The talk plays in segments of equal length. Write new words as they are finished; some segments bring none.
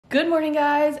Good morning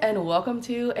guys, and welcome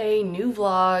to a new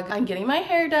vlog. I'm getting my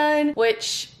hair done,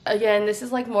 which again, this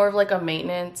is like more of like a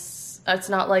maintenance. It's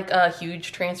not like a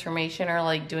huge transformation or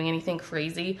like doing anything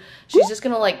crazy. She's just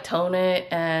gonna like tone it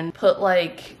and put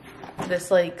like this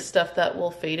like stuff that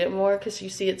will fade it more, because you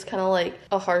see it's kind of like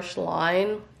a harsh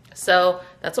line. So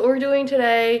that's what we're doing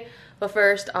today. But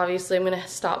first, obviously, I'm gonna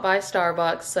stop by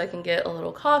Starbucks so I can get a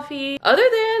little coffee. Other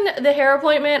than the hair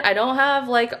appointment, I don't have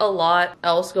like a lot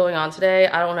else going on today.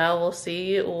 I don't know, we'll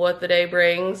see what the day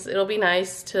brings. It'll be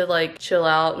nice to like chill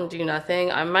out and do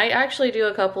nothing. I might actually do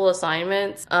a couple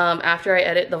assignments after I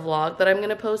edit the vlog that I'm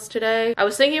gonna post today. I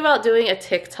was thinking about doing a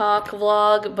TikTok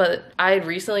vlog, but I had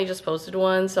recently just posted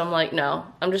one, so I'm like, no,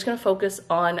 I'm just gonna focus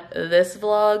on this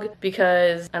vlog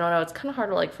because I don't know, it's kind of hard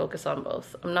to like focus on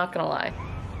both. I'm not gonna lie.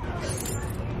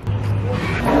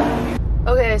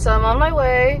 Okay, so I'm on my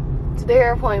way to the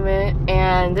hair appointment,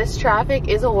 and this traffic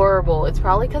is horrible. It's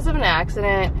probably because of an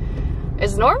accident.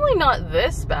 It's normally not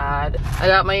this bad. I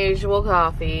got my usual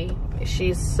coffee.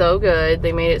 She's so good.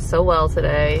 They made it so well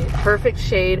today. Perfect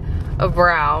shade of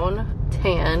brown,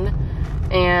 tan,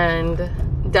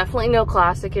 and definitely no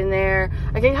classic in there.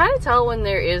 I can kind of tell when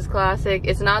there is classic.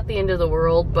 It's not the end of the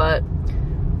world, but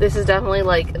this is definitely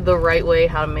like the right way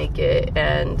how to make it,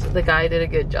 and the guy did a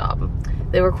good job.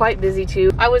 They were quite busy too.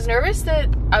 I was nervous that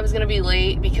I was gonna be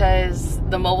late because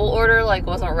the mobile order like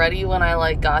wasn't ready when I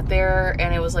like got there,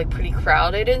 and it was like pretty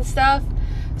crowded and stuff.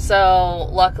 So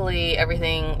luckily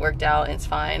everything worked out and it's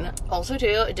fine. Also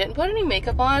too, I didn't put any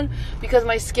makeup on because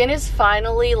my skin is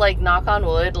finally, like, knock on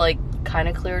wood, like kind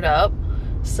of cleared up.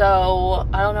 So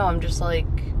I don't know, I'm just like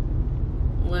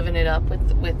living it up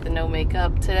with the no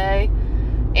makeup today.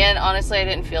 And honestly, I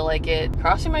didn't feel like it.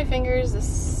 Crossing my fingers,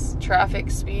 this traffic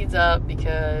speeds up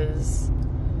because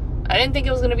I didn't think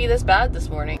it was gonna be this bad this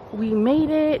morning. We made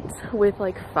it with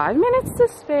like 5 minutes to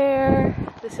spare.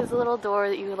 This is a little door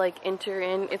that you like enter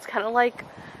in. It's kind of like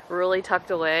really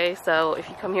tucked away, so if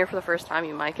you come here for the first time,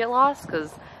 you might get lost,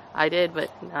 because I did, but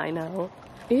now I know.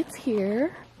 It's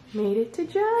here. Made it to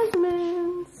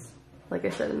Jasmine's. Like I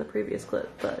said in the previous clip,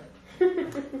 but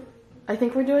I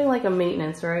think we're doing like a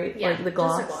maintenance, right? Yeah, like the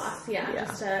gloss. just a gloss, yeah,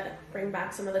 just to bring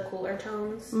back some of the cooler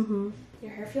tones. Mm-hmm.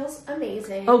 Your hair feels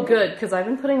amazing. Oh, good, because I've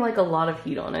been putting like a lot of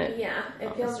heat on it. Yeah,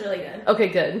 it feels really good. Okay,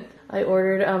 good. I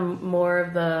ordered more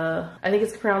of the, I think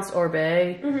it's pronounced Orbe,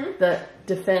 the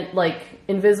defense, like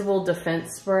invisible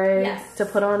defense spray to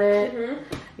put on it.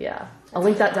 Yeah, I'll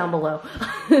link that down below.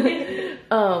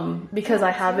 Because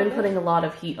I have been putting a lot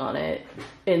of heat on it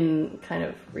in kind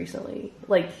of recently.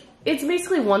 Like, it's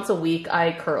basically once a week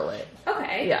I curl it.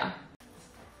 Okay. Yeah.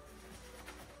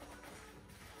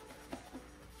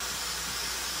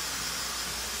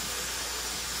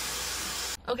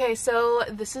 Okay, so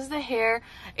this is the hair.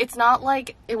 It's not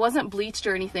like, it wasn't bleached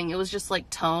or anything. It was just like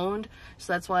toned.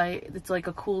 So that's why it's like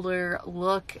a cooler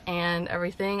look and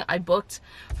everything. I booked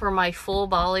for my full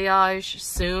balayage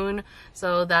soon.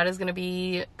 So that is gonna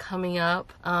be coming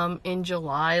up in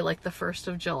July, like the 1st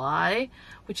of July,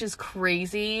 which is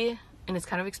crazy. And it's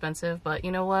kind of expensive, but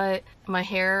you know what? My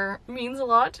hair means a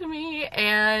lot to me,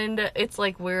 and it's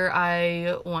like where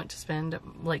I want to spend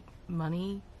like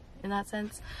money in that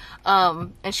sense.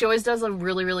 And she always does a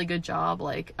really, really good job.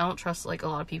 Like, I don't trust like a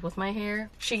lot of people with my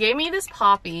hair. She gave me this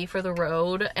poppy for the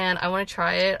road, and I want to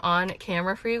try it on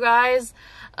camera for you guys.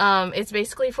 It's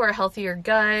basically for a healthier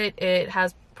gut. It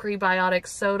has prebiotic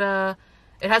soda.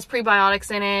 It has prebiotics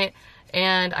in it,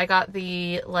 and I got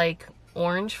the like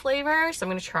orange flavor, so I'm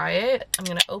gonna try it. I'm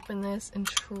gonna open this and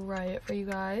try it for you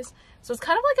guys. So it's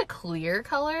kind of like a clear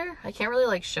color. I can't really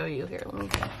like show you here. Let me.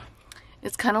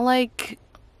 It's kind of like,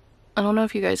 I don't know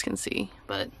if you guys can see,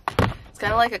 but it's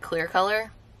kind of like a clear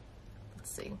color.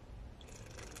 Let's see.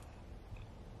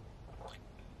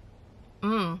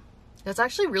 That's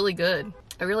actually really good.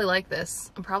 I really like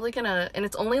this. I'm probably gonna, and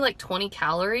it's only like 20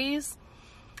 calories.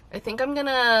 I think I'm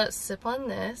gonna sip on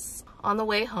this on the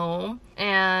way home,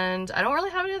 and I don't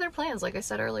really have any other plans, like I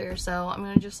said earlier, so I'm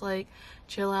gonna just like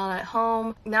chill out at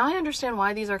home. Now I understand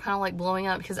why these are kind of like blowing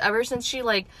up, because ever since she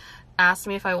like asked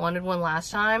me if I wanted one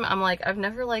last time, I'm like, I've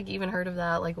never like even heard of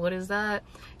that. Like, what is that?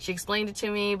 She explained it to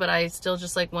me, but I still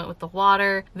just like went with the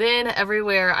water. Then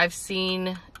everywhere I've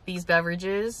seen these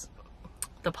beverages,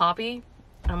 the poppy,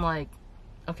 I'm like,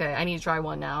 okay, I need to try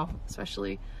one now,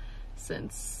 especially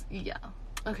since, yeah.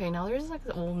 Okay, now there's like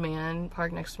the old man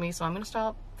parked next to me, so I'm gonna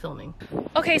stop filming.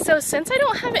 Okay, so since I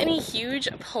don't have any huge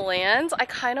plans, I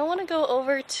kind of want to go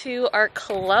over to our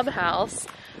clubhouse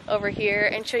over here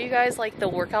and show you guys like the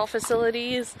workout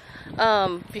facilities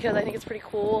because I think it's pretty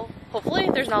cool. Hopefully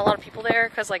there's not a lot of people there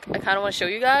because like I kind of want to show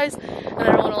you guys and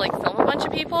I don't want to like film a bunch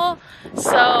of people.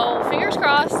 So fingers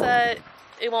crossed that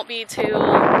it won't be too, you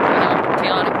know,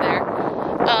 chaotic there.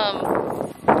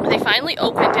 They finally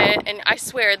opened it, and I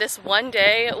swear this one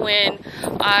day when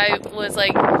I was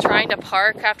like trying to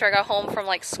park after I got home from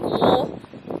like school,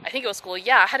 I think it was school,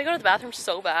 yeah, I had to go to the bathroom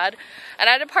so bad and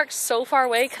I had to park so far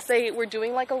away because they were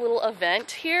doing like a little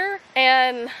event here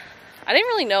and I didn't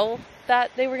really know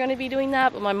that they were going to be doing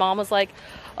that, but my mom was like,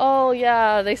 oh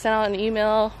yeah, they sent out an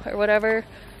email or whatever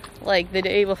like the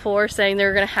day before saying they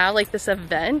were going to have like this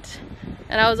event.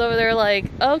 And I was over there like,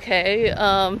 okay,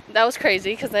 that was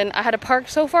crazy because then I had to park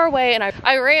so far away and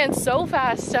I ran so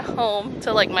fast to home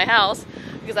to like my house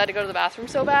because I had to go to the bathroom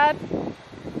so bad.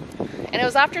 And it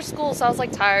was after school, so I was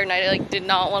like tired and I like did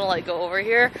not want to like go over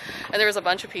here. And there was a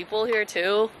bunch of people here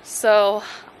too. So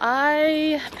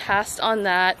I passed on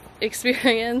that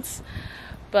experience.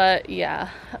 But yeah,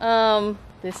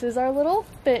 this is our little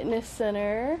fitness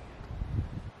center.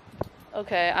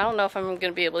 Okay, I don't know if I'm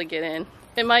gonna be able to get in.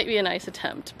 It might be a nice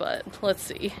attempt, but let's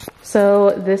see.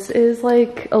 So this is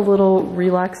like a little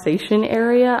relaxation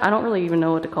area. I don't really even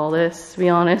know what to call this, to be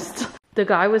honest. The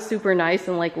guy was super nice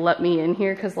and like let me in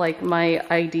here because like my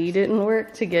ID didn't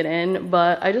work to get in,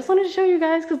 but I just wanted to show you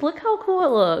guys because look how cool it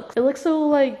looks. It looks so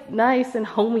like nice and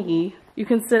homey. You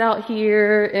can sit out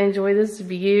here and enjoy this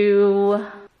view.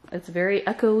 It's very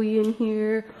echoey in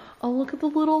here. Oh, look at the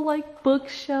little like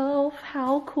bookshelf.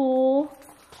 How cool.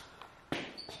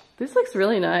 This looks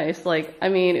really nice. Like, I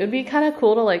mean, it would be kind of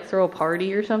cool to like throw a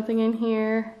party or something in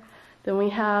here. Then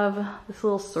we have this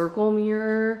little circle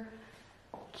mirror.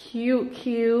 Cute,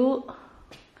 cute.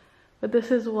 But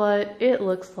this is what it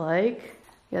looks like.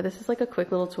 Yeah, this is like a quick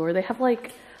little tour. They have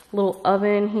like a little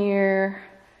oven here,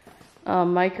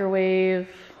 microwave.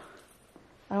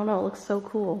 I don't know, it looks so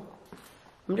cool.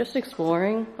 I'm just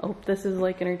exploring. I hope this is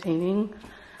like entertaining.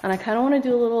 And I kind of want to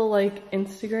do a little like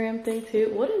Instagram thing too.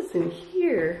 What is in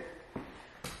here?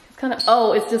 It's kind of,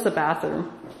 oh, it's just a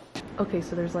bathroom. Okay,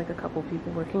 so there's like a couple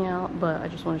people working out, but I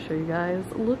just want to show you guys.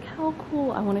 Look how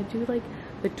cool. I want to do like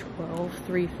the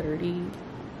 12-3-30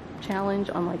 challenge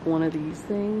on like one of these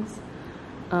things.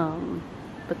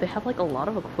 But they have like a lot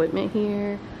of equipment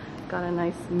here. Got a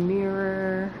nice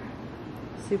mirror.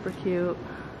 Super cute.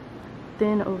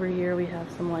 Then over here we have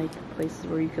some like places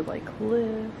where you could like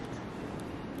lift.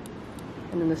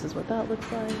 And then this is what that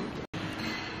looks like.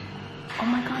 Oh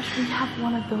my gosh, we have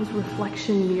one of those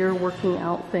reflection mirror working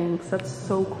out things. That's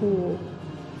so cool.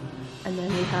 And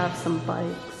then we have some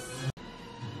bikes.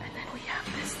 And then we have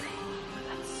this thing.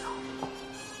 That's so cool.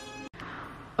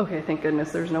 Okay, thank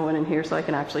goodness there's no one in here so I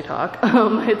can actually talk.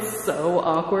 It's so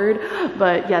awkward.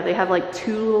 But yeah, they have like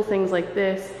two little things like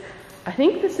this. I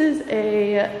think this is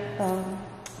a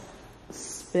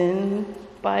spin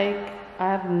bike. I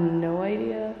have no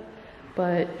idea.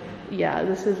 But yeah,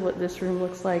 this is what this room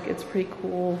looks like. It's pretty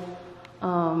cool.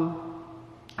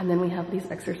 And then we have these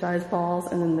exercise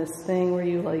balls and then this thing where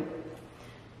you like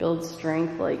build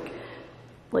strength,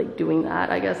 like doing that,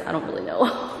 I guess. I don't really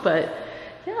know. But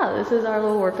yeah, this is our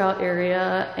little workout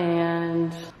area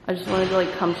and I just wanted to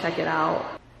like come check it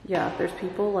out. Yeah, there's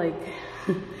people like,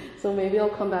 so maybe I'll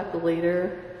come back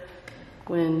later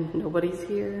when nobody's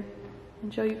here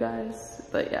and show you guys,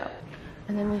 but yeah.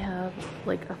 And then we have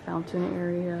like a fountain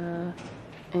area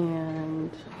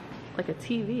and like a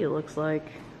TV, it looks like.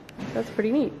 That's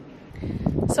pretty neat.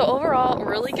 So overall,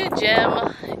 really good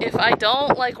gym. If I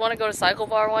don't like want to go to cycle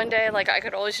bar one day, like I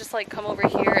could always just like come over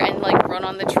here and like run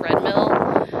on the treadmill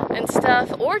and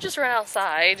stuff, or just run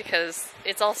outside because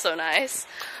it's also nice.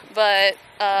 But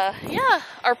yeah,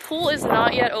 our pool is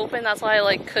not yet open. That's why I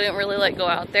like couldn't really like go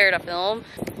out there to film.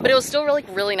 But it was still really,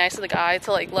 really nice of the guy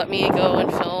to like let me go and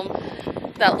film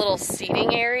that little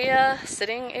sitting area,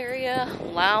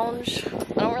 lounge.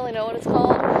 I don't really know what it's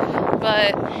called,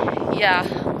 but yeah,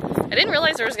 I didn't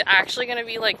realize there was actually gonna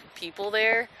be like people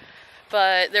there,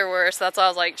 but there were, so that's why I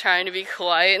was like trying to be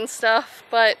quiet and stuff.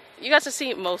 But you got to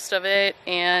see most of it,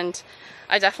 and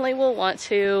I definitely will want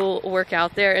to work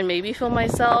out there and maybe film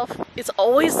myself. It's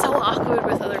always so awkward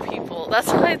with other people.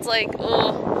 That's why it's like,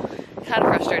 oh, kind of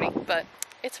frustrating, but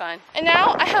it's fine. And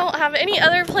now I don't have any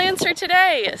other plans for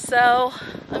today, so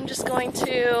I'm just going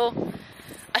to,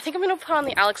 I think I'm gonna put on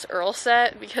the Alex Earl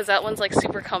set because that one's like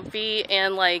super comfy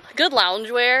and like good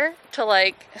loungewear to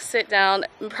like sit down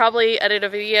and probably edit a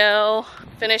video,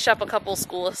 finish up a couple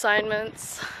school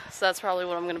assignments. So that's probably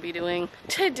what I'm gonna be doing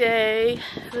today.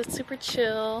 It's super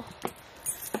chill.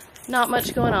 Not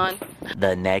much going on.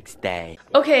 The next day.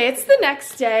 Okay, it's the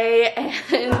next day,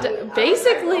 and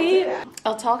basically,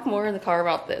 I'll talk more in the car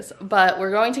about this, but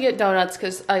we're going to get donuts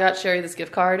because I got Sherry this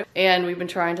gift card, and we've been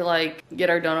trying to like get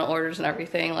our donut orders and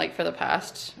everything like for the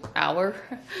past hour.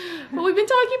 But we've been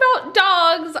talking about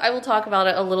dogs. I will talk about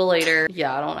it a little later.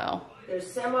 Yeah, I don't know. There's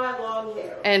semi-long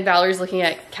hair. And Valerie's looking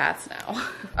at cats now.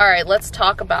 All right, let's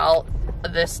talk about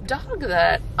this dog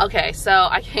that, okay, so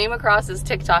I came across this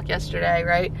TikTok yesterday,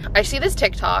 right? I see this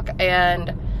TikTok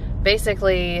and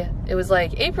basically it was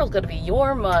like, April's gonna be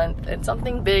your month and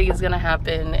something big is gonna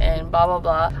happen and blah, blah,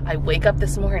 blah. I wake up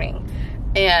this morning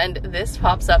and this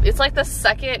pops up. It's like the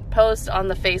second post on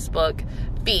the Facebook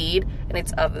feed and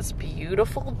it's of this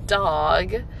beautiful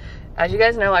dog. As you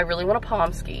guys know, I really want a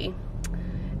pomsky.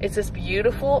 It's this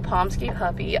beautiful pomsky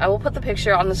puppy. I will put the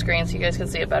picture on the screen so you guys can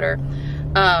see it better.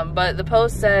 But the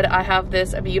post said, I have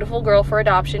this a beautiful girl for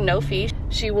adoption, no fee.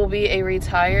 She will be a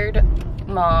retired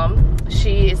mom.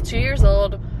 She is 2 years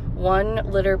old, 1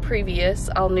 litter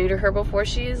previous. I'll neuter her before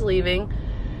she is leaving.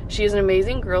 She is an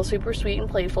amazing girl, super sweet and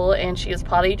playful, and she is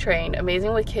potty trained,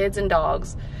 amazing with kids and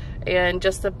dogs, and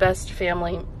just the best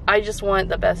family. I just want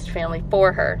the best family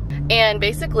for her. And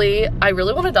basically, I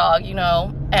really want a dog, you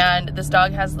know, and this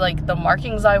dog has like the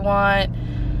markings I want.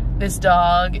 This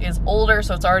dog is older,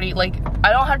 so it's already like,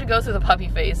 I don't have to go through the puppy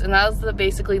phase, and that was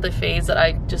basically the phase that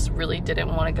I just really didn't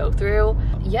want to go through.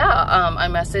 Yeah, I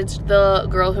messaged the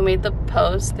girl who made the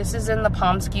post. This is in the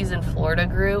Pomskys in Florida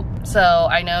group, so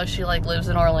I know she like lives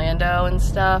in Orlando and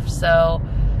stuff, so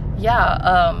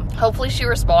yeah, hopefully she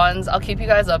responds. I'll keep you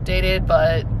guys updated,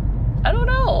 but I don't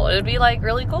know, it'd be like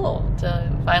really cool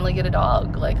to finally get a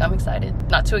dog. Like, I'm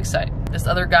excited. Not too excited. This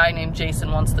other guy named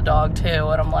Jason wants the dog too,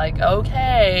 and I'm like,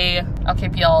 okay, I'll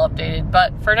keep you all updated.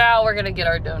 But for now, we're gonna get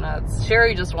our donuts.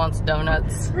 Sherry just wants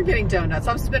donuts. We're getting donuts.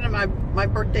 I'm spending my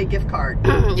birthday gift card.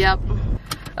 Yep.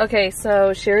 Okay,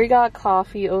 so Sherry got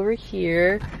coffee over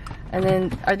here. And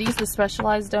then, are these the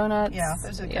specialized donuts? Yeah,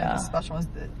 those are kind of the special ones.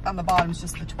 On the bottom is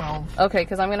just the 12. Okay,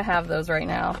 because I'm gonna have those right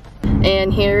now.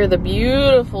 And here are the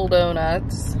beautiful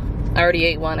donuts. I already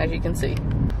ate one, as you can see.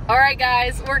 All right,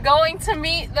 guys, we're going to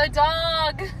meet the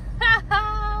dog.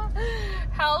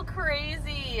 How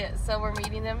crazy. So we're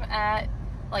meeting them at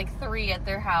like 3 at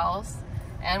their house,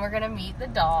 and we're gonna meet the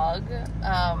dog.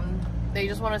 They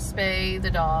just want to spay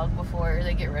the dog before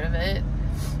they get rid of it.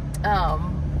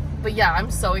 But yeah, I'm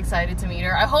so excited to meet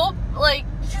her. I hope, like,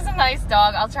 she's a nice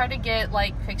dog. I'll try to get,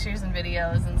 like, pictures and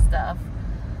videos and stuff.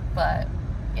 But,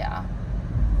 yeah.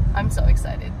 I'm so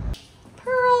excited.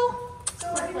 Pearl!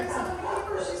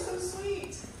 She's so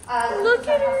sweet. Look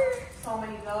at her! So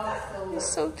many dogs.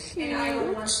 So cute. I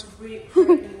don't want to breed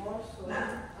anymore, so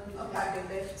I'm packing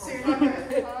this. So you're not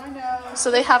gonna, I know. So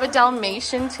they have a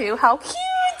Dalmatian, too. How cute!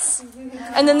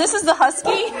 And then this is the Husky.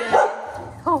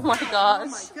 Oh my gosh.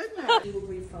 Oh my goodness. It will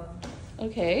be fun.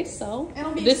 Okay, so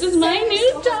This is my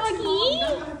new doggy.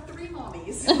 I'll have 3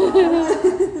 mommies.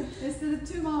 Instead of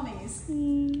 2 mommies.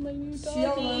 My new She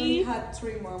already had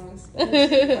 3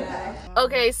 mommies.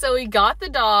 Okay, so we got the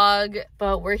dog,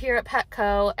 but we're here at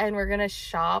Petco and we're gonna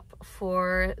shop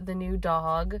for the new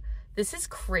dog. This is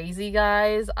crazy,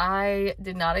 guys. I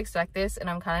did not expect this and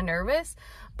I'm kind of nervous,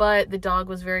 but the dog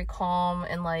was very calm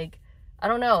and like, I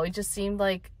don't know, it just seemed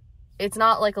like it's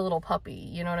not like a little puppy,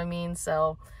 you know what I mean?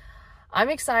 So I'm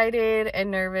excited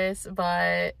and nervous,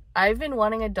 but I've been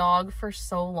wanting a dog for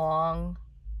so long.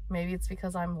 Maybe it's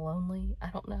because I'm lonely,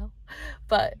 I don't know.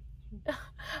 But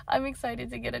I'm excited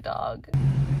to get a dog.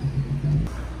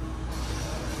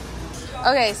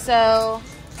 Okay, so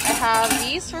I have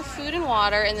these for food and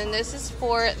water, and then this is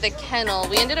for the kennel.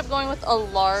 We ended up going with a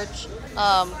large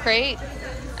crate,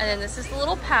 and then this is the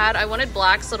little pad. I wanted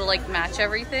black so to like match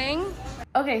everything.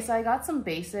 Okay, so I got some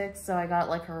basics. So I got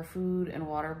like her food and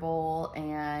water bowl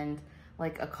and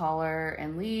like a collar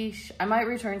and leash. I might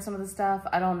return some of the stuff.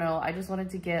 I don't know. I just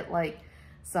wanted to get like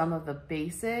some of the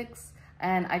basics.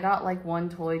 And I got like 1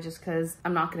 toy just because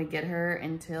I'm not going to get her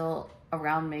until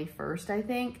around May 1st, I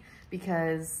think.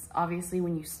 Because obviously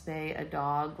when you spay a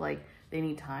dog, like they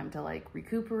need time to like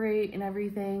recuperate and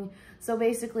everything. So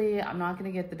basically I'm not going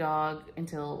to get the dog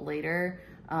until later.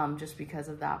 Just because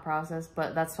of that process,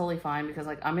 but that's totally fine because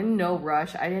like I'm in no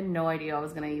rush. I had no idea I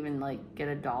was gonna even like get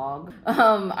a dog.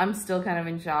 I'm still kind of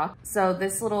in shock. So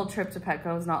this little trip to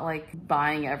Petco is not like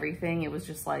buying everything. It was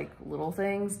just like little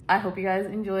things. I hope you guys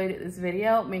enjoyed this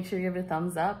video. Make sure you give it a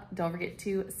thumbs up. Don't forget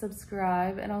to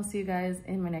subscribe, and I'll see you guys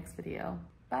in my next video.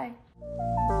 Bye.